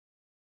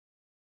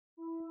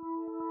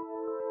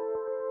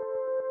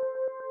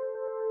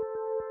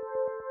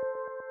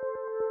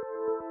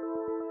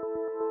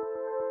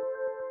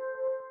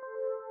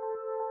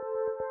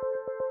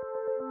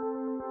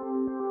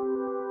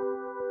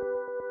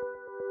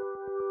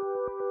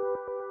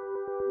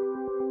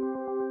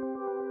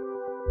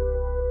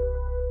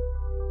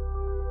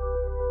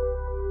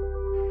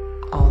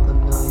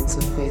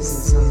Millions of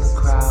faces in the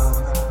crowd.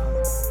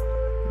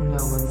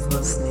 No one's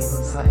listening,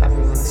 but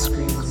everyone's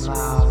screaming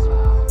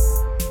loud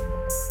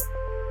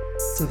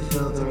to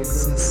feel their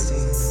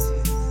existing.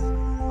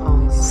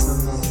 Only so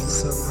many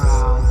so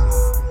proud,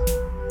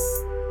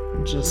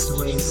 just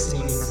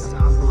wasting, and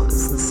humble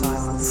is the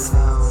silent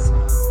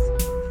sound.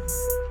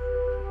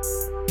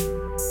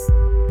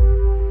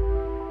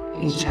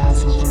 Each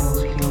has a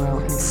little hero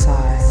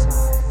inside.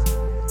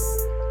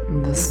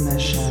 This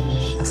mission,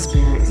 a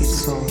spirit each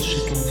soul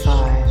should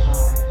confide.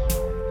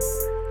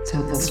 To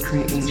this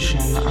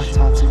creation are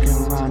taught to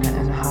go run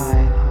and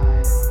hide.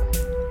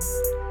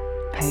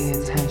 Pay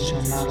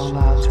attention, not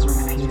allowed to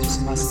refuse,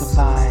 must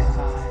abide.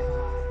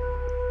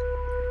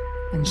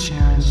 And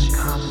sharing the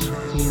common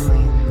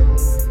feeling.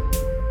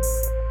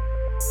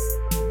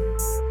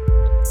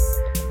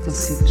 To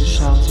seek the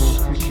shelter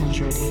for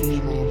kindred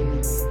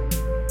healing.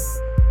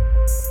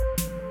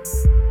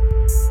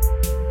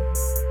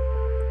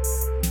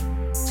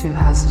 Too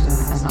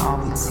hesitant and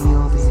always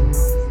yielding.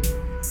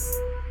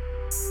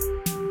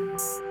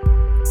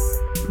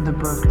 The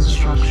broken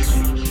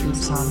structure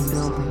keeps on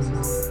building.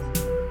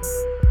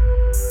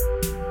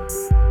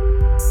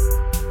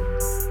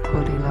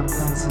 Putting up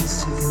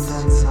fences to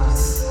condense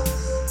us.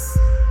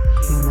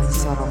 Human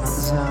settlement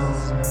zone.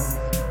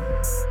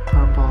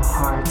 Purple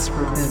hearts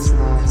for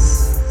business.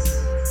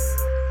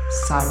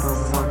 Cyber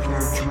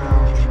warfare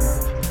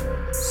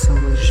drone.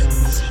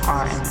 Solutions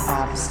are in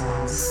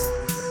absence.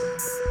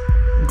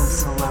 The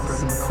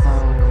celebrity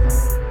clone.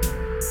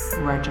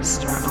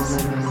 Register a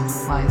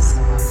living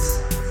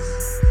license.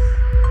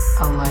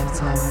 A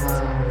lifetime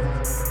loan.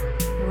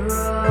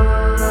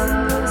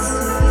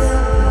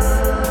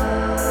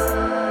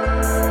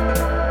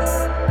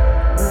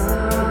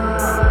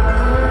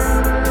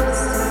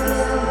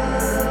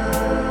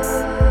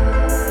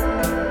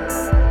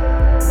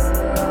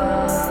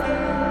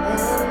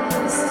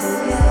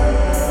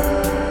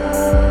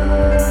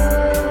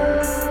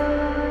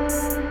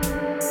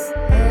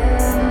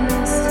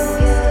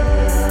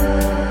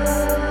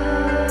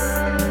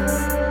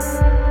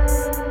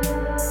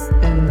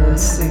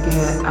 To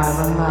get out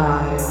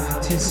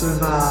alive, to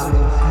survive,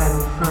 head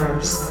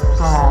first,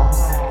 fall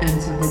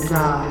into the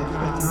dive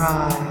or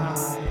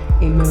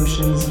thrive.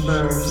 Emotions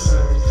burst,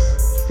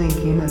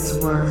 thinking it's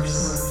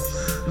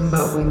worse,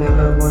 but we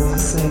never want to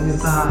say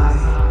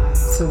goodbye.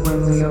 So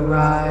when we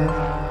arrive,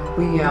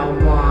 we yell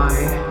why,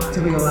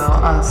 do we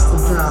allow us to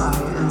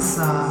die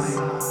inside?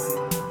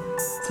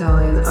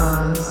 Telling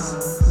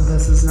us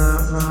this is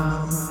not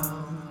wrong,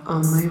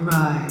 only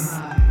right.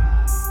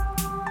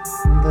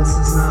 This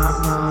is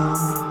not wrong,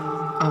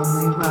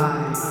 only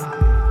right.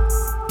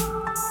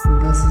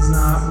 This is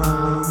not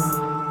wrong,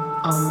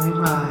 only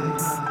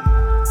right.